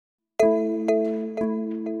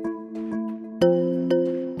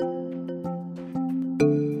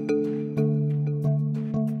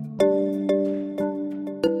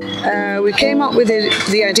we came up with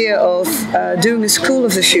the idea of doing a school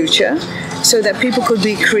of the future so that people could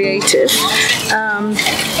be creative. And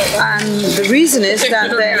the reason is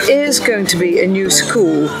that there is going to be a new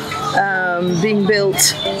school being built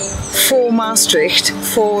for Maastricht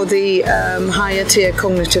for the higher tier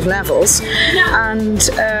cognitive levels, and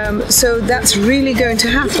so that's really going to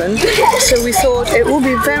happen. So we thought it would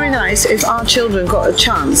be very nice if our children got a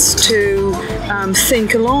chance to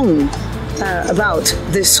think along about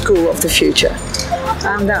this school of the future,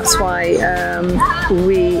 and that's why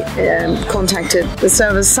we contacted the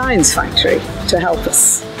Service Science Factory to help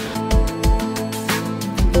us.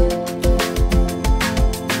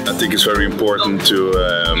 I think it's very important to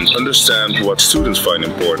understand what students find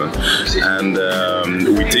important, and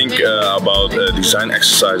we think about design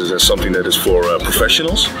exercises as something that is for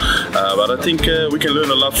professionals, but I think we can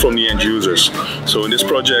learn a lot from the end users. So in this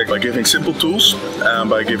project, by giving simple tools,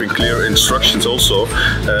 by giving clear instructions also,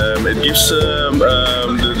 it gives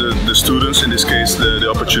the students, in this case, the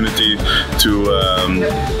opportunity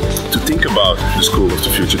to think about the school of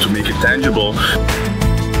the future, to make it tangible.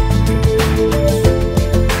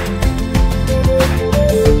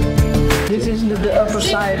 This is the upper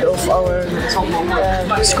side of our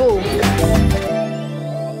school.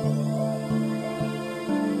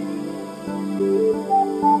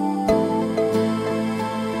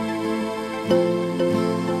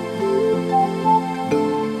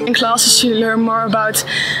 In classes you learn more about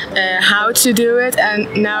how to do it, and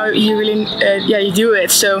now you really you do it.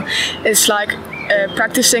 So it's like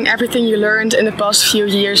practicing everything you learned in the past few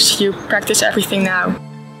years, you practice everything now.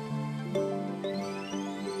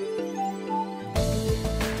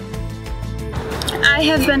 I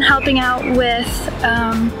have been helping out with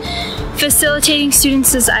facilitating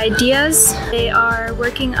students' ideas. They are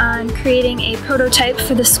working on creating a prototype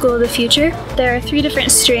for the school of the future. There are 3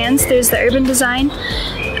 different strands. There's the urban design,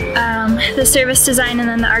 the service design, and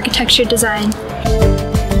then the architecture design.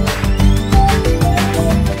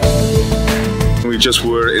 We just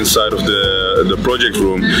were inside of the project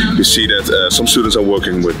room. You see that some students are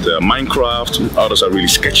working with Minecraft, others are really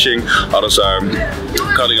sketching, others are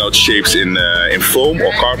cutting out shapes in foam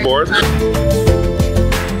or cardboard.